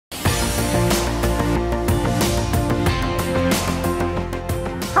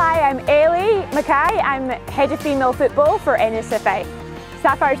I'm Ailey Mackay, I'm Head of Female Football for NSFA.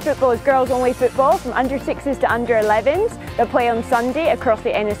 Sapphires football is girls only football from under 6s to under 11s that play on Sunday across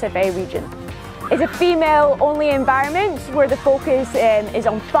the NSFA region. It's a female only environment where the focus is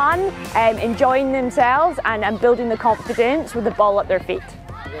on fun, enjoying themselves and building the confidence with the ball at their feet.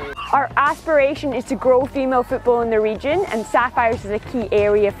 Our aspiration is to grow female football in the region, and Sapphires is a key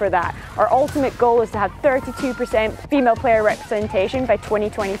area for that. Our ultimate goal is to have 32% female player representation by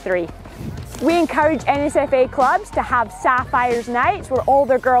 2023. We encourage NSFA clubs to have Sapphires nights where all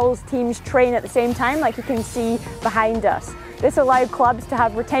their girls teams train at the same time, like you can see behind us. This allowed clubs to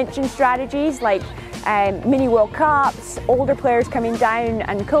have retention strategies like mini World Cups, older players coming down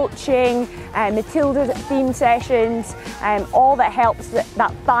and coaching, Matilda's theme sessions, all that helps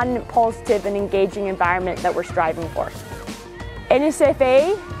that fun, positive and engaging environment that we're striving for.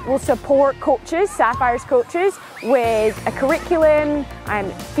 NSFA will support coaches, Sapphires coaches, with a curriculum,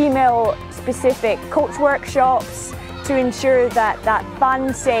 female specific coach workshops to ensure that that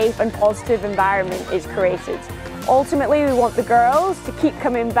fun, safe and positive environment is created. Ultimately, we want the girls to keep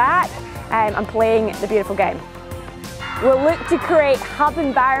coming back and playing the beautiful game. We'll look to create hub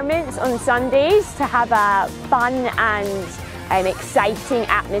environments on Sundays to have a fun and exciting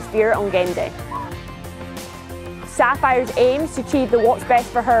atmosphere on game day. Sapphires aims to achieve the What's Best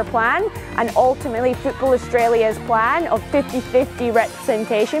for Her plan and ultimately Football Australia's plan of 50-50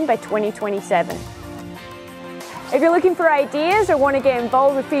 representation by 2027. If you're looking for ideas or want to get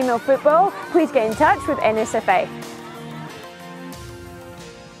involved with female football, please get in touch with NSFA.